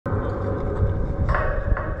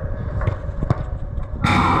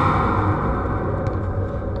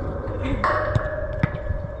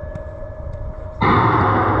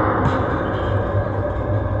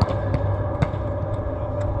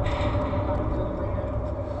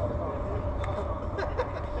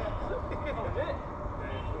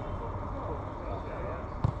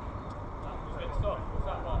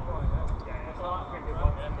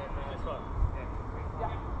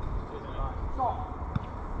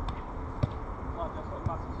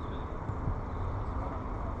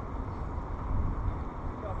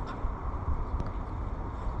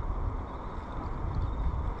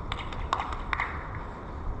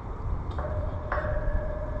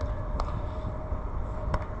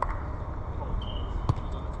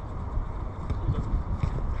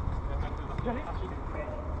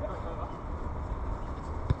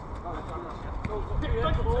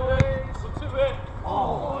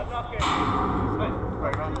Oh, unlucky.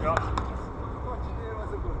 Great run, Josh.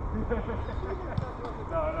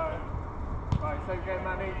 No. Right, so game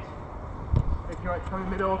manage. If you're right, come in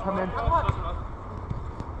the middle, come in.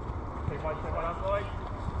 Take one up, boys.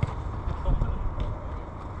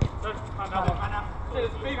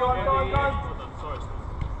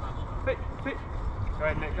 Fit. Go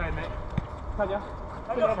ahead, Nick. Tanya.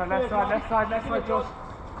 Left side, Josh.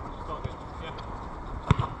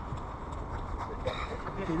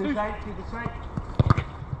 Do the straight.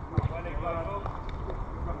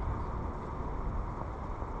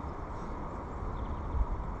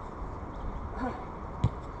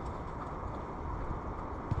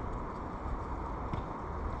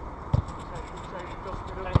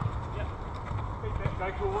 Go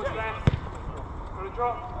towards left. Got a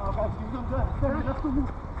drop. Let's go.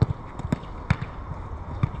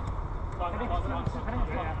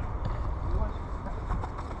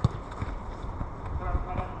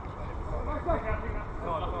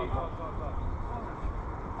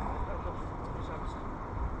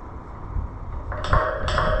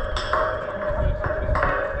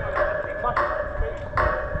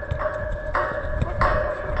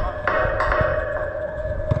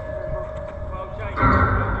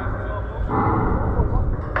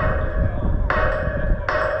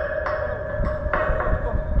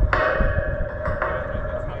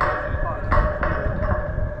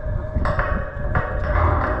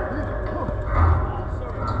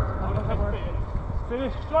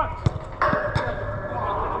 Finish, strike!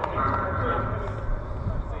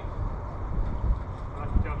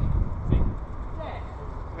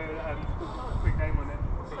 Big name on it.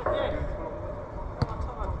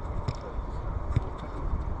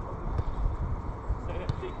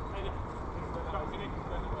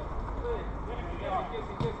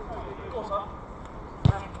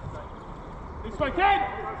 This way, Ken!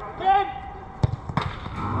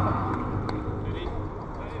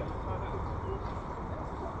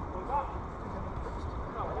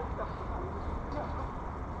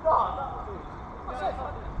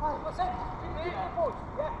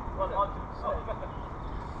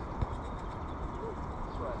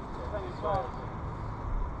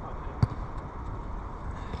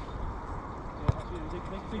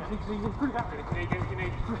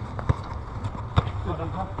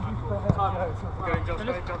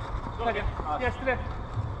 Yes, to left.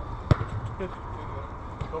 Good.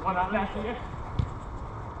 Got one out left. Go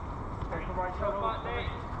for right shoulder.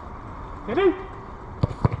 Ready?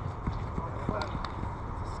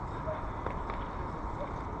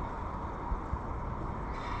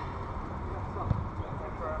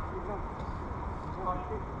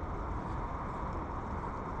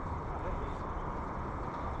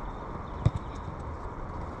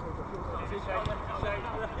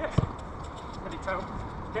 Yes. Ready, tail.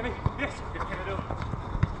 Kenny? Yes. Good, Kenny, do.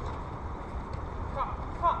 Cut.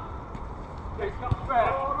 Yes, cut. Fair.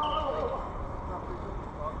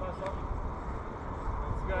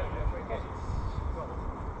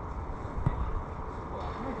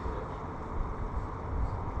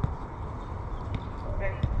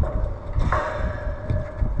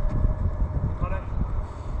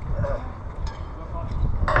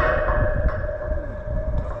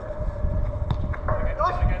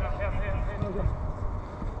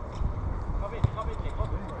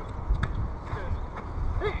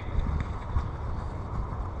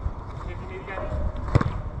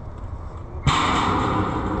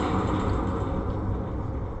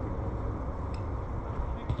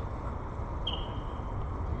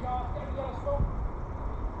 Let's go.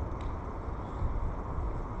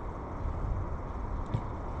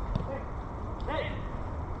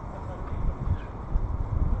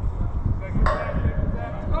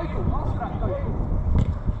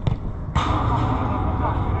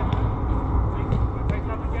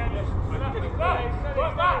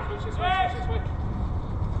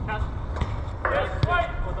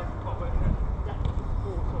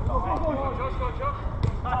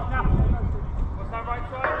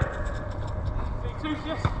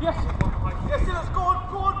 Yes, let's go on.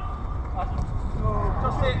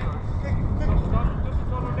 Just it. Just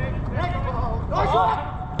on it. Nice one.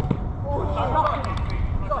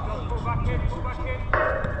 Pull back in.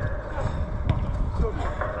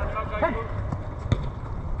 Hey.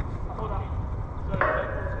 Hold up.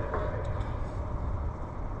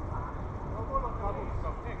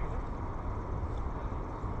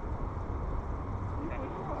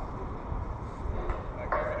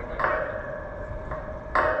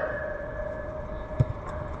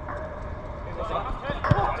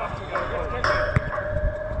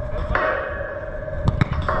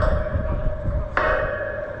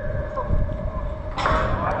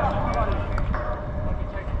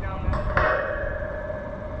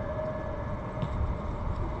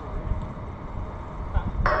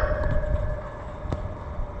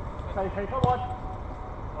 okay, come on.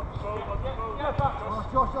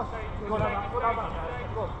 Josh. Go down.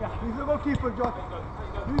 Yeah, he's the goalkeeper, Josh.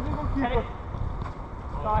 He's the goalkeeper.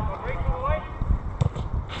 Side.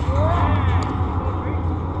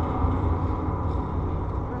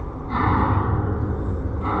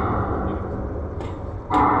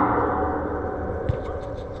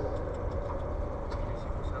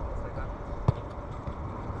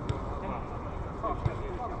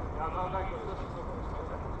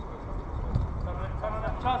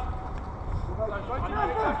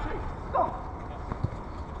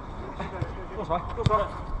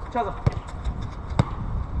 Chazza.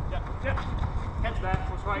 Yeah. Head there.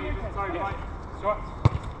 What's right? Sorry, right. Shot.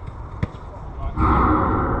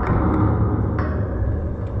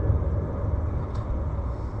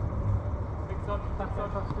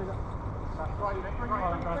 That's right.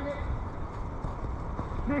 Bring it.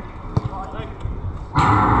 Nick.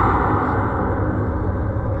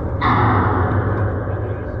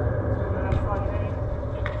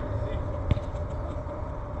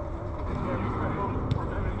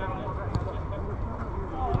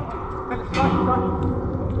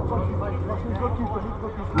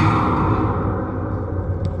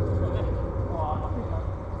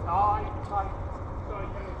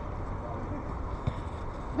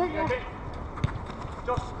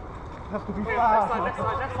 Just have to be fast. Next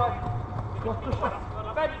side. Just push back.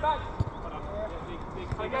 Back.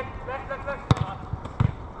 Again, left.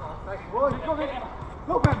 Oh, you got it.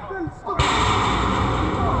 No, Ben, stop.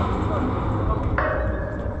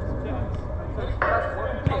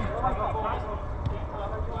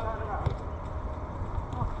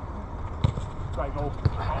 Great goal.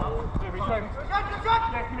 Here we go.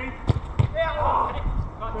 Yeah, Philippe. Yeah.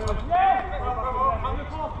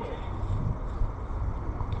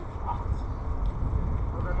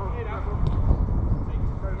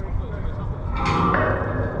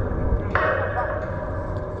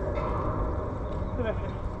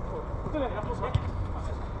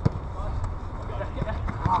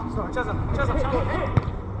 Sorry, Chazza.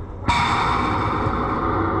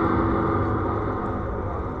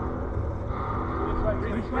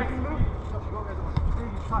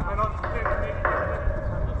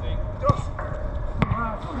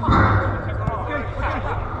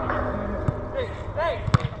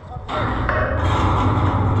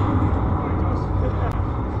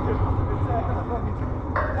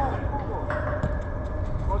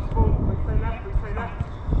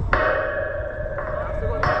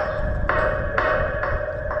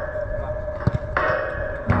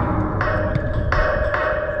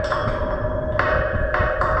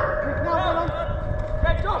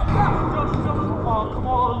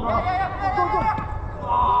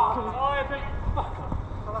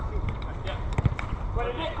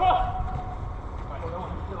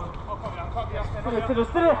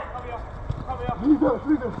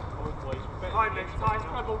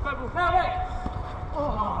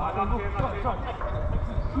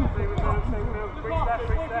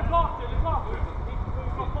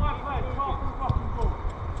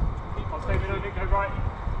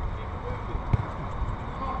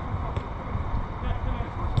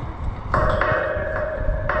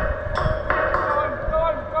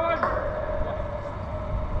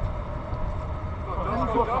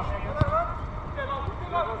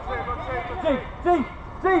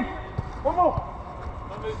 D! One more!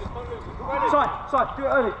 Side, do it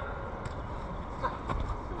early.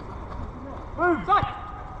 Move! Side!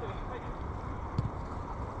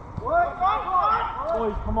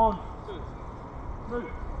 Boys, come on. Move.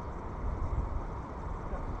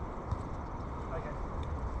 Okay.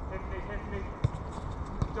 Tiffany.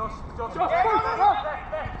 Josh. Okay.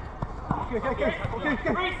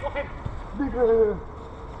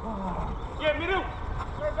 Yeah, middle.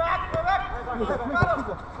 Go back.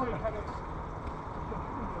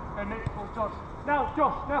 And Nick for Josh. Now.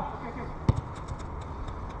 Okay.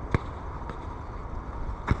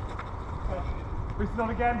 This is on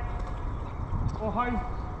again. Or home.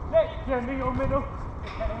 Nick. Yeah, Nick or middle.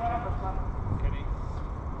 Kenny.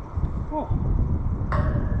 Oh.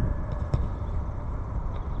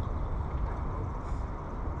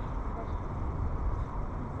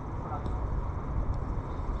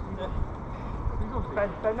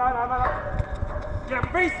 Ben, no. Yeah,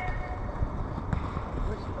 Reese!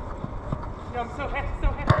 Yeah, I'm still here.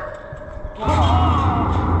 Oh.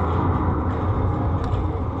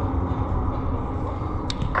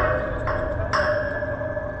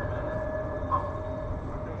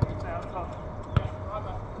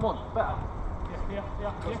 Come on, better. Yeah.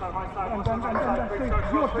 Right side.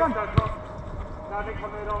 Now Nick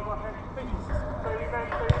come in over here. So you Ben.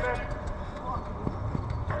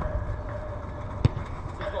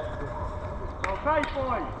 Play,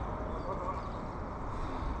 boy.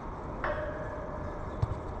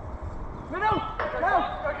 Middle. Now.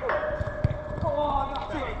 Oh,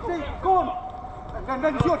 that's it. See, go on.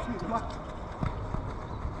 Then it's yours. Come on.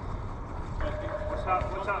 Watch out,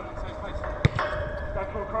 watch out. Go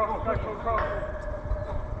for a cross, go for a cross.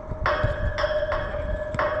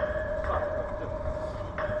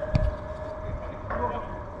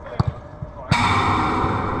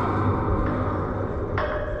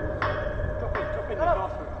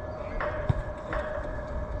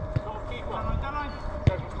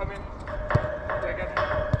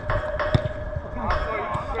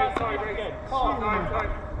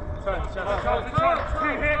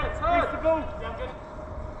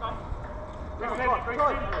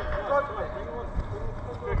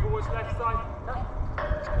 Left side.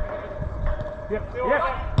 Yep. Yep.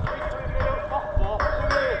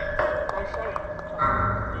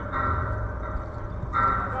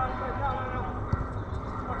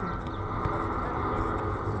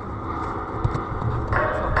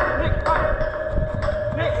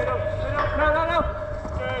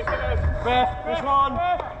 This one.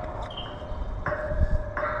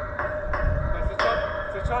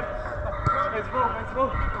 Let's go.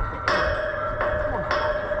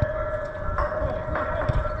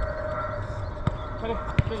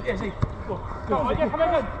 Yes, go on, again, come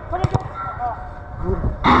again.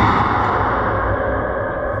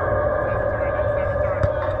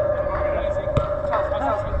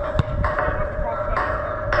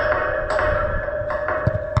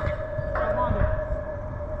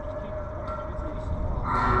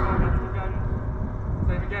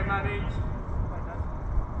 Same again, man, each.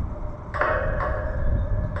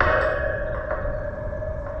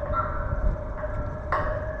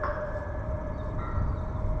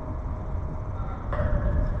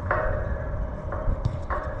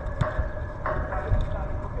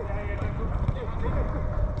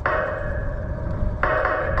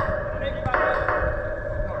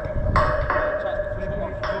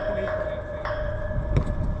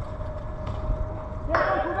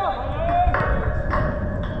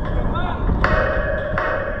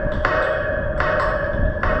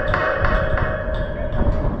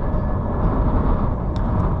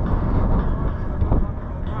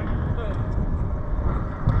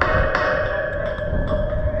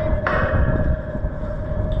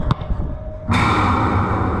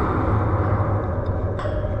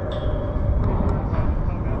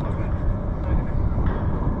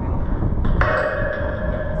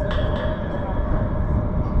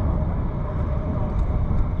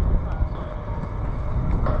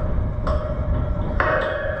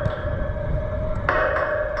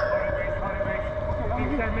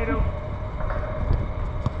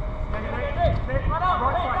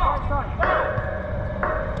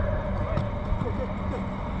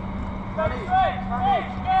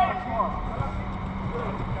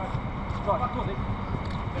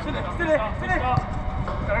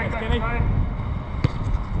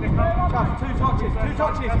 Two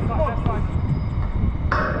touches.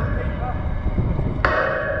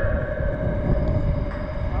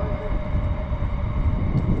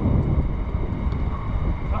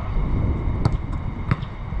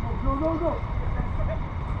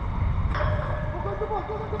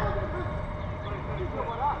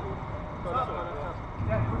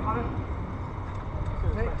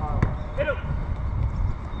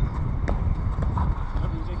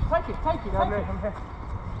 Take it. I'm here.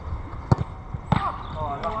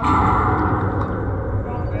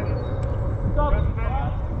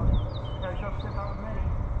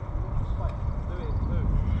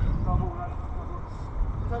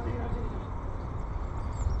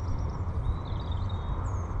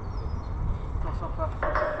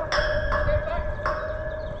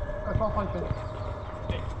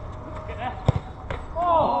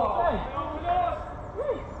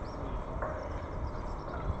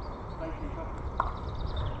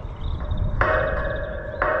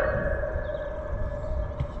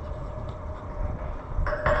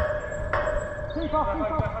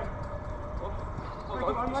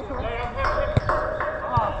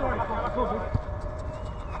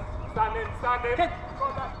 Stand in.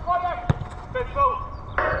 Go back. Fifth ball.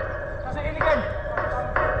 That's it, in again.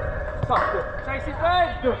 Tough, good. Chase it, Ben.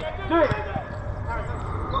 Do it.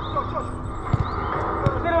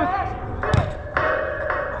 Josh.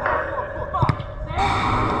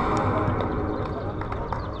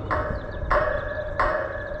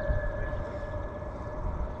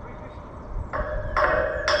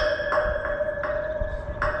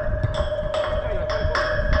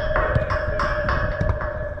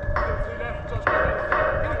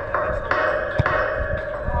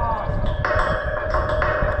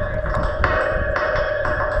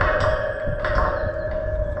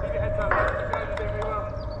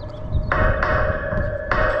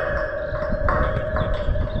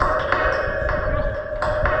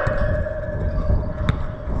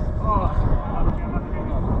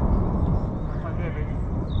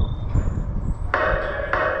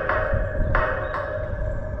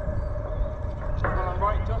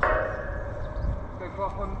 go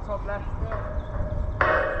up on top left.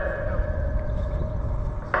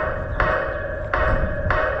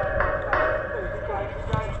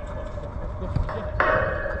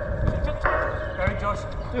 Go, Josh.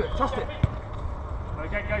 Do it, trust it.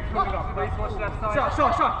 Okay, go, pull it up. Please watch left side.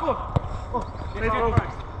 Shot, go on. Oh, let's go.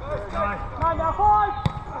 Nice. 9 now, 5.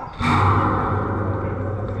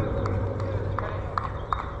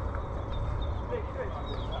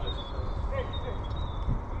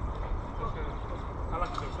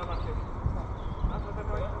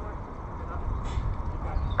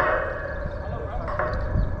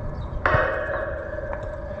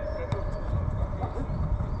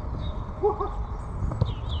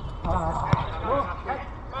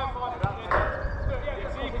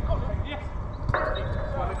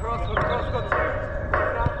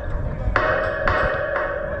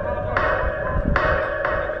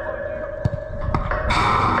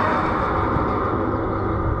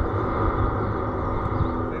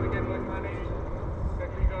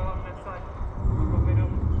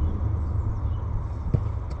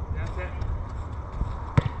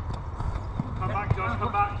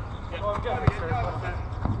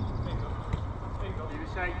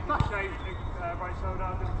 Right shoulder,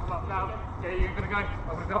 come up now. Yeah, you're going to go. I'm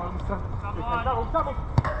going to go. Double.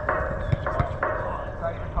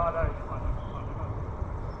 Take Ricardo.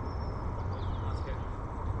 That's good.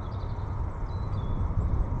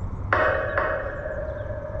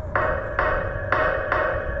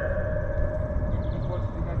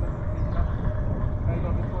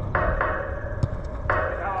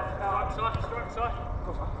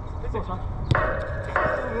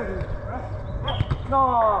 No!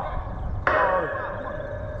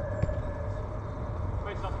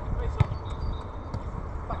 Face up.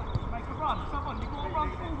 Make a run. Someone, you've got to run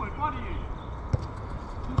forward. One of you.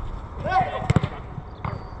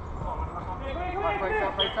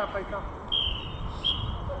 Face up.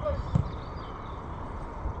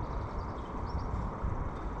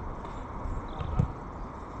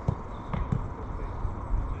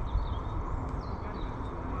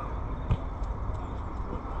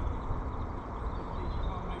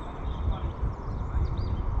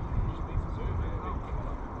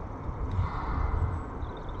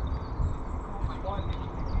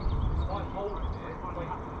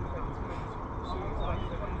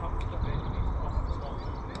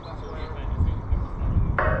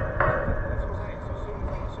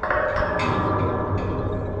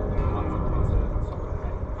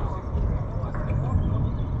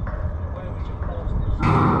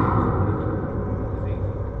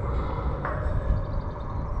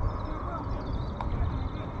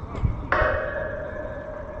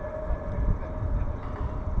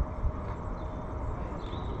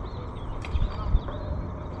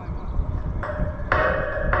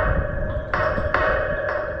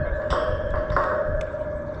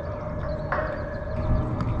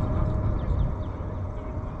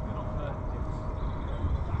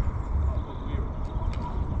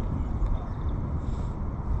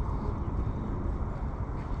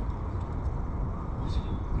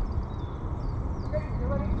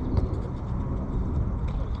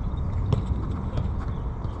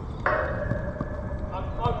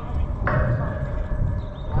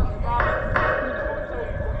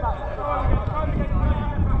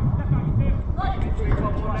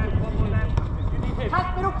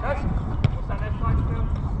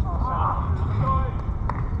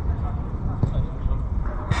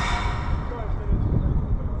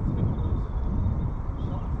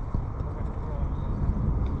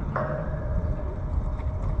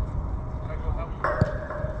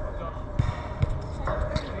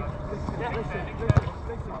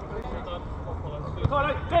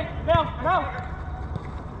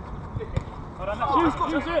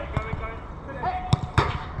 Use it!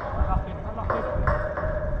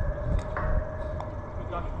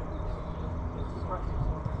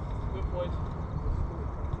 Good boys.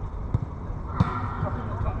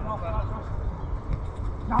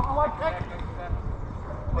 Now, I like that.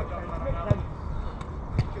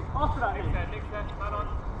 After that,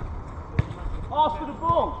 after the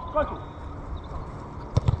ball. Go.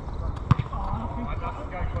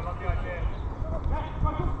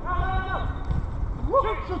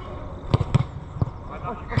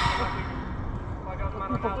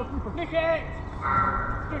 Nick it!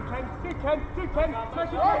 Good Ken. Take it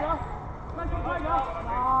later.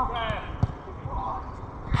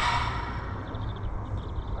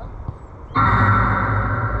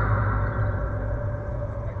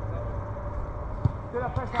 Do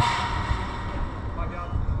that press out. 5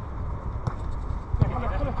 yards. I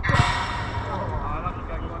like it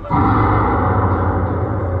going.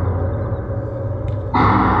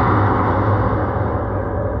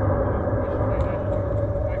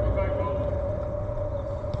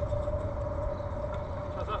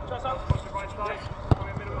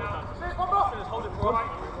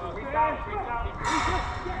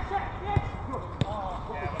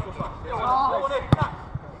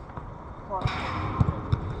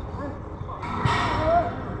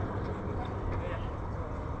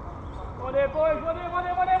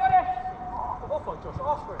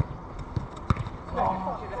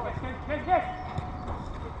 Yes.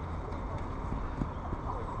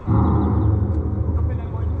 Jump in there,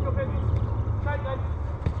 boy. Jump in. Straight then.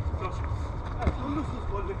 Josh. Don't lose this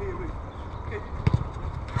ball here, mate. Okay.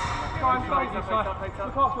 Try and slow this side.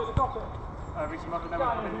 Look after it, look after it. Reach him up and then we'll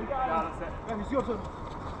come in. Yeah, that's it. Yeah, it's your turn.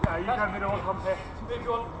 Yeah, you go middle, I'll come here. Big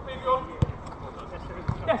on, big on.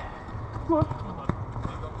 Yes. Go on.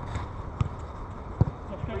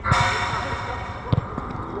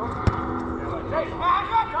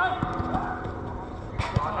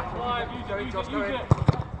 Just go in.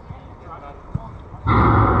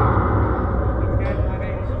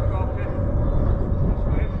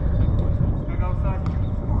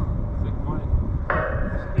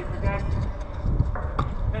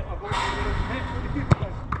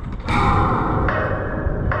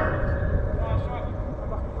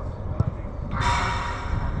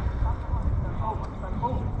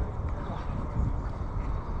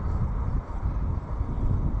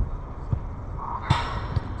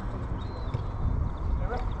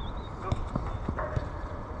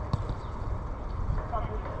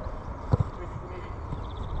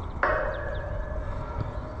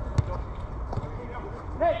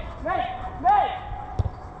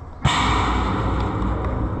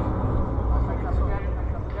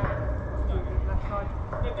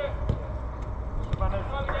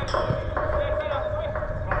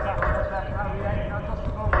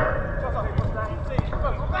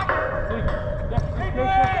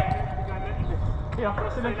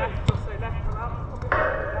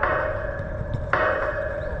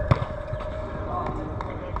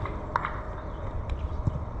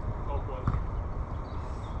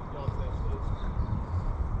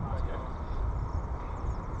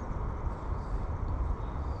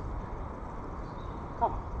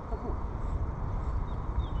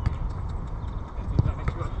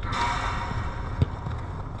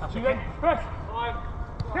 Press. 5,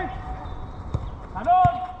 10. And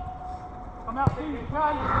on. Come out, see you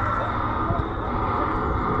can.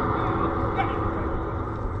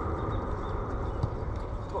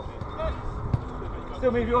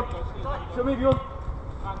 Still move you on. Still move you on.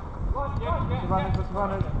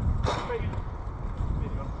 Runners.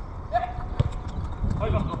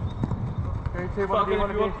 Over. Okay, 2,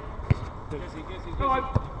 1 again. Go on.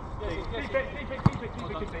 Keep it.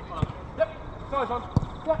 Yep. Size on.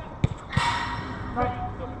 Yep. No.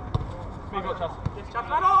 Move your chest. Just chest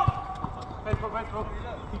that off. Baseball.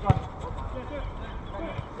 Keep going.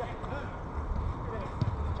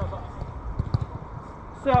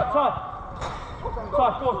 Stay outside.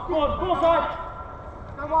 Side. Go on, side.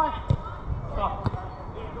 Go wide. Stop.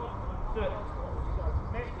 Do it.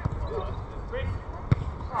 Chris.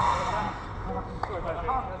 Sorry, mate.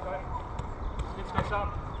 Let's go sharp.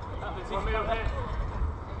 Let's see me up here.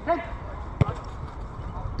 Hey.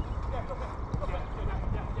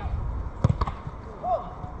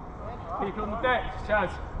 Keep on the deck,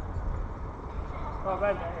 Chaz. Right,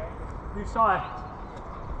 Ben. New side.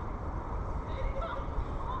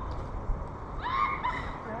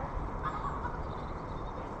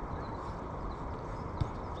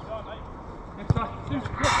 Next side. Two.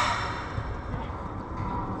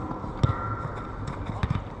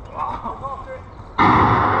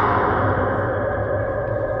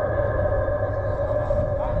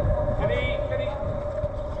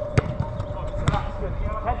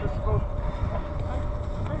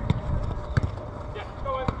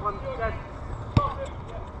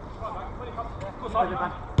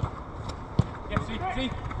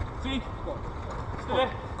 See? Go on. Still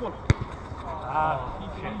there? Go on.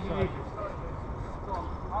 Keep it easy.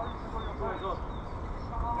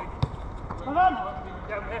 Come on!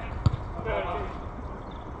 Down there.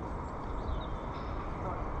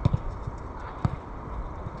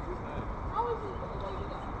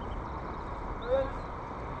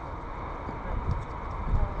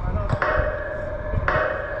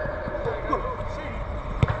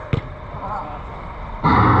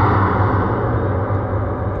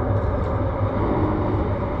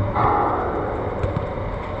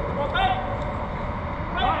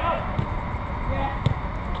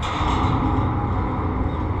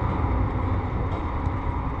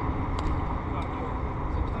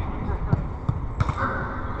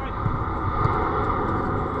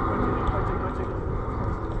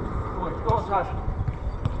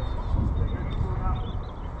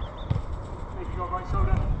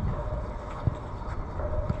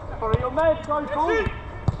 Follow your man, go forward.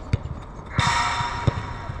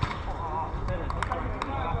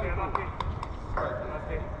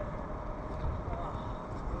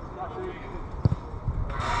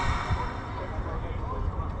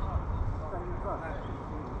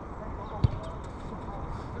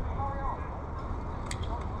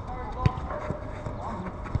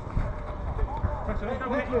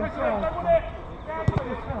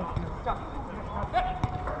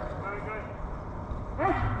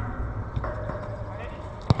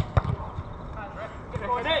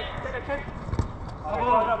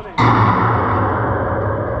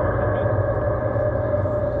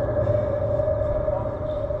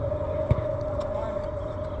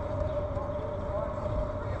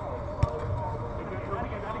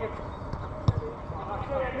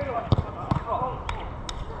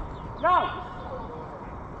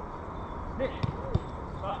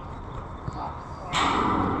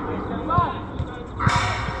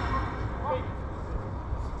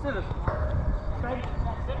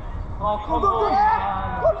 Oh, come on!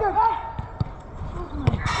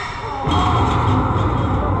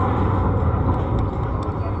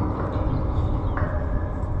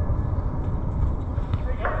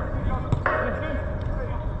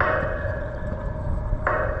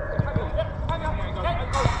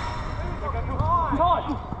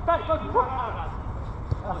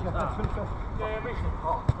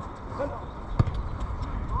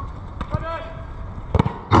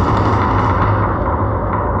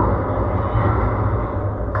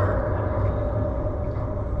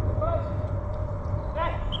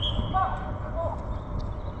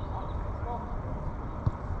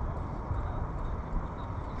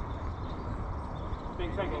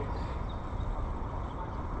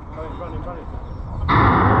 Running.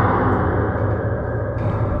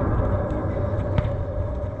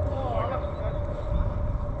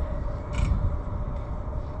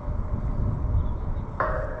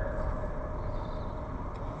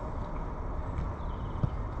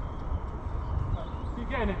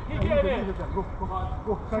 Keep getting it. Go.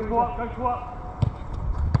 Go up.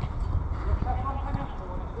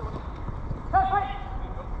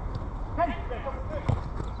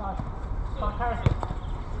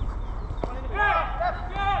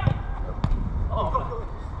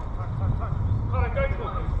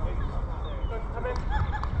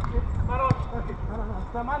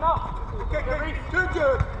 Man up! Good!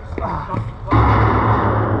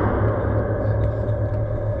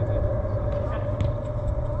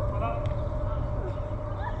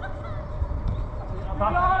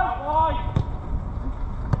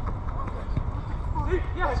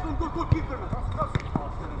 Yes, go goalkeeper.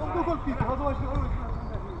 Go goalkeeper, otherwise you always...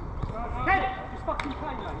 Hey! He's fucking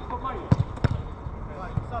playing now, he's not playing.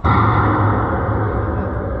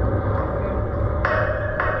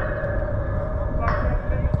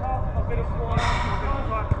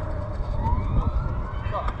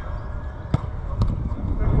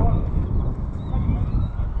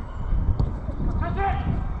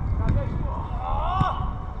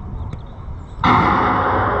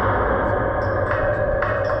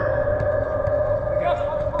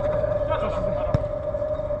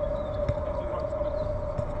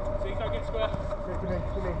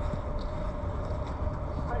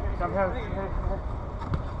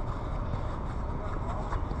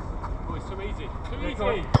 Oh, it's too easy.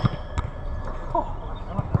 Oh.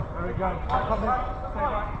 There we go. Come in.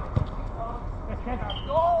 Let's get.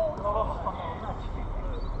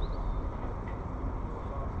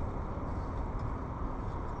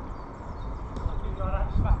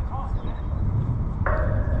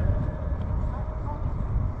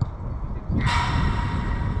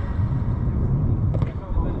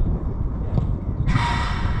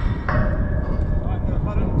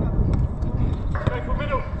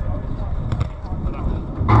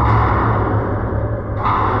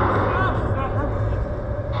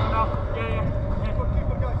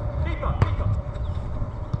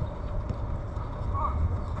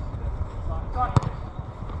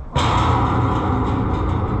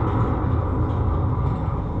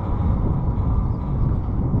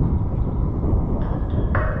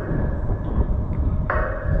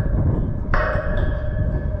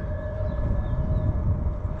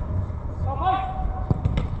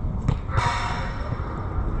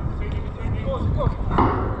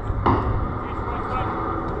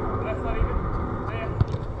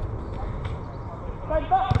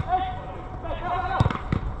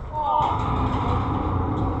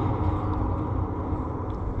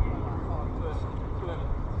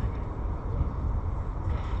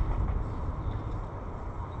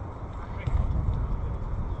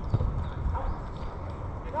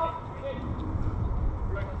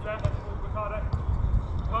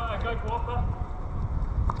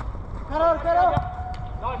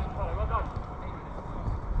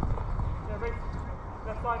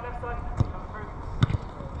 Left side.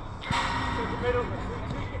 Middle.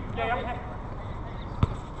 Yeah.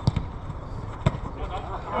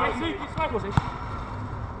 Smack was it?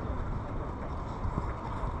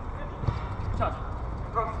 Touch.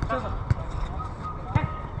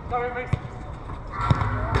 Go in, Reece.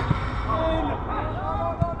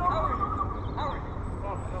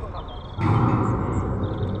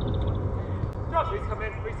 Josh, Reece come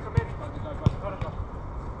in.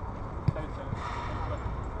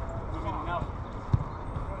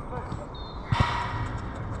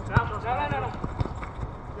 No.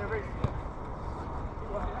 Yeah, Reece.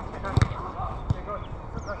 Yeah, good.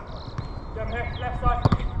 Jump here, left side.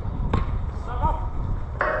 Up.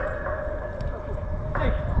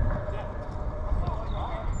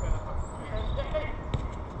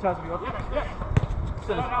 Chance to be on. Yeah.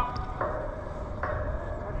 Still.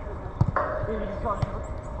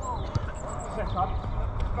 Left side.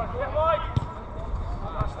 Yeah, wide.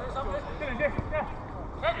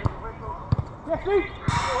 Yeah, see?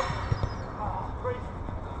 Breathe.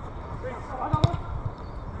 I got one.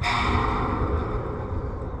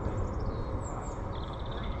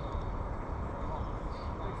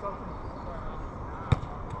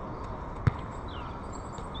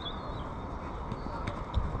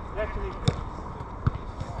 Actually.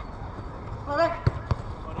 All right.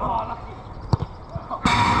 Oh, lucky.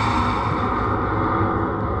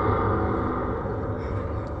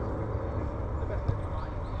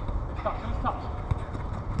 Touch.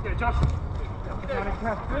 Get it, Josh.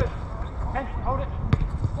 Good. Okay, hold it.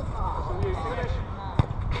 Finish.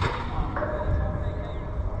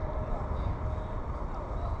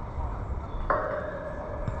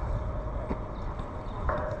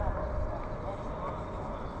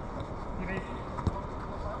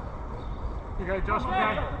 You go, Josh,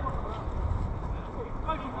 okay.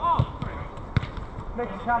 Make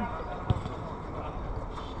a chance.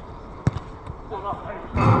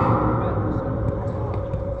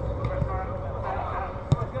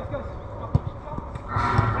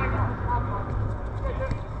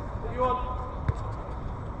 You on?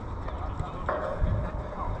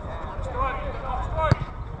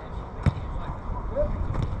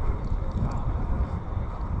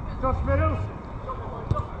 Josh, middle.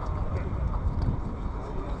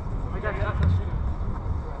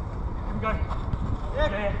 Go.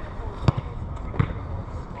 Yeah.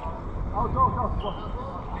 Oh, go.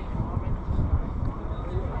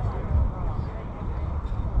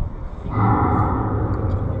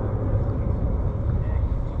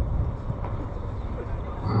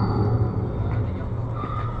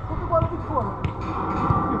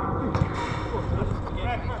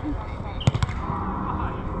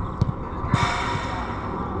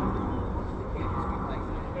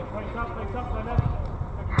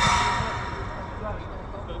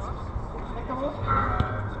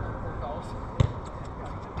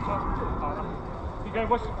 You go,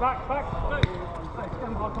 watch back.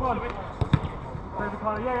 Come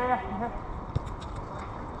on. Yeah.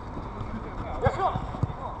 Yes, go.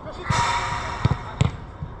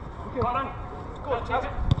 Okay, well done. Go on, chase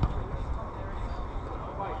it.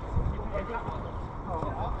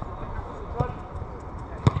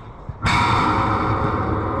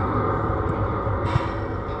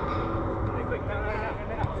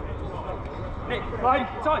 Line,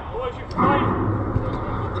 time. Line.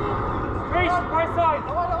 Reece, right side.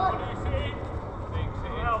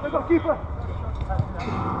 Look up, keeper.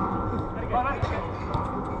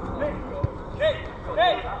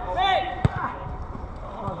 Hey.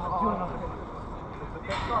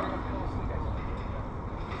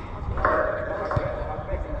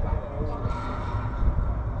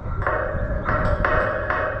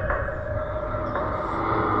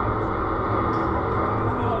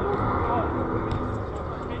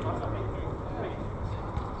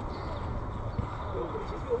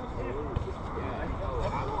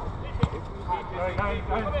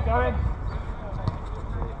 Go in.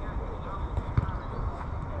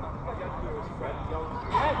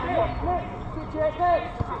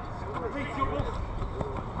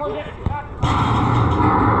 Hold it.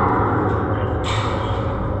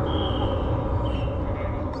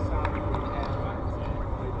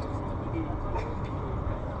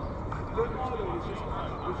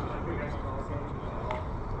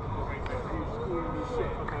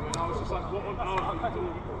 I was just like, what on earth are you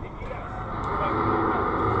doing?